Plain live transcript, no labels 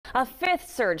A fifth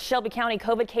surge. Shelby County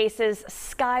COVID cases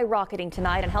skyrocketing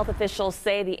tonight, and health officials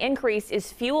say the increase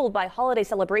is fueled by holiday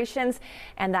celebrations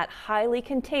and that highly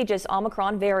contagious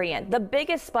Omicron variant. The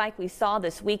biggest spike we saw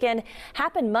this weekend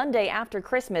happened Monday after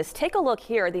Christmas. Take a look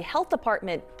here. The health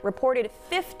department reported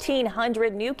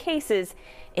 1,500 new cases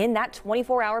in that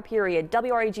 24-hour period.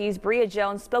 WRAG's Bria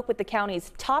Jones spoke with the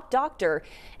county's top doctor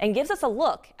and gives us a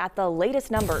look at the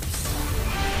latest numbers.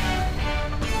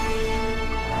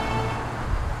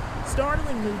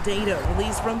 Startling new data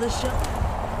released from the Shelby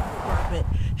County Department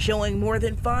showing more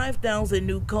than 5,000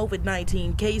 new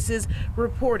COVID-19 cases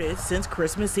reported since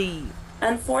Christmas Eve.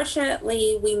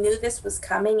 Unfortunately, we knew this was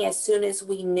coming as soon as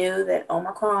we knew that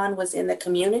Omicron was in the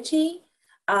community.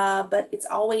 But it's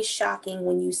always shocking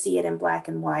when you see it in black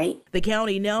and white. The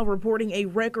county now reporting a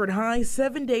record high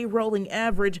 7-day rolling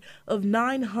average of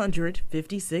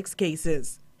 956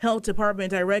 cases. Health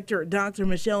Department Director Dr.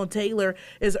 Michelle Taylor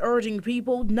is urging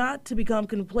people not to become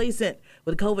complacent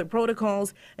with COVID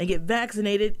protocols and get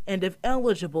vaccinated and, if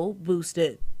eligible,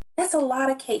 boosted. That's a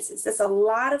lot of cases. That's a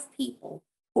lot of people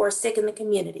who are sick in the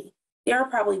community. There are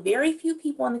probably very few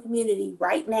people in the community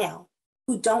right now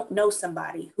who don't know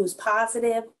somebody who's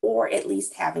positive or at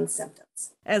least having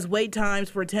symptoms. As wait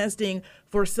times for testing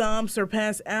for some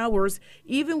surpass hours,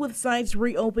 even with sites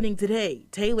reopening today,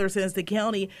 Taylor says the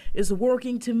county is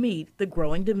working to meet the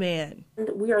growing demand.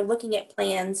 We are looking at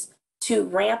plans to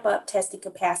ramp up testing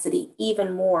capacity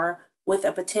even more with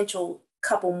a potential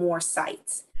couple more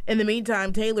sites. In the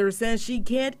meantime, Taylor says she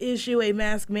can't issue a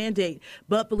mask mandate,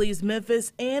 but believes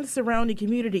Memphis and surrounding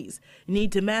communities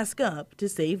need to mask up to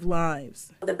save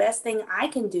lives. The best thing I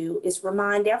can do is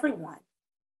remind everyone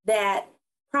that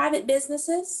private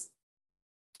businesses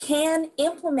can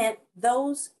implement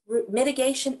those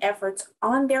mitigation efforts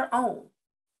on their own.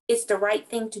 It's the right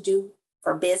thing to do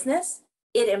for business.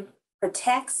 It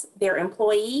protects their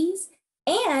employees,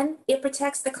 and it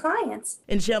protects the clients.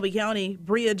 In Shelby County,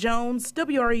 Bria Jones,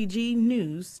 WREG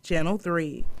News, Channel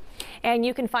 3. And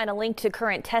you can find a link to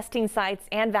current testing sites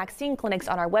and vaccine clinics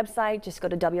on our website. Just go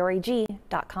to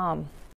WREG.com.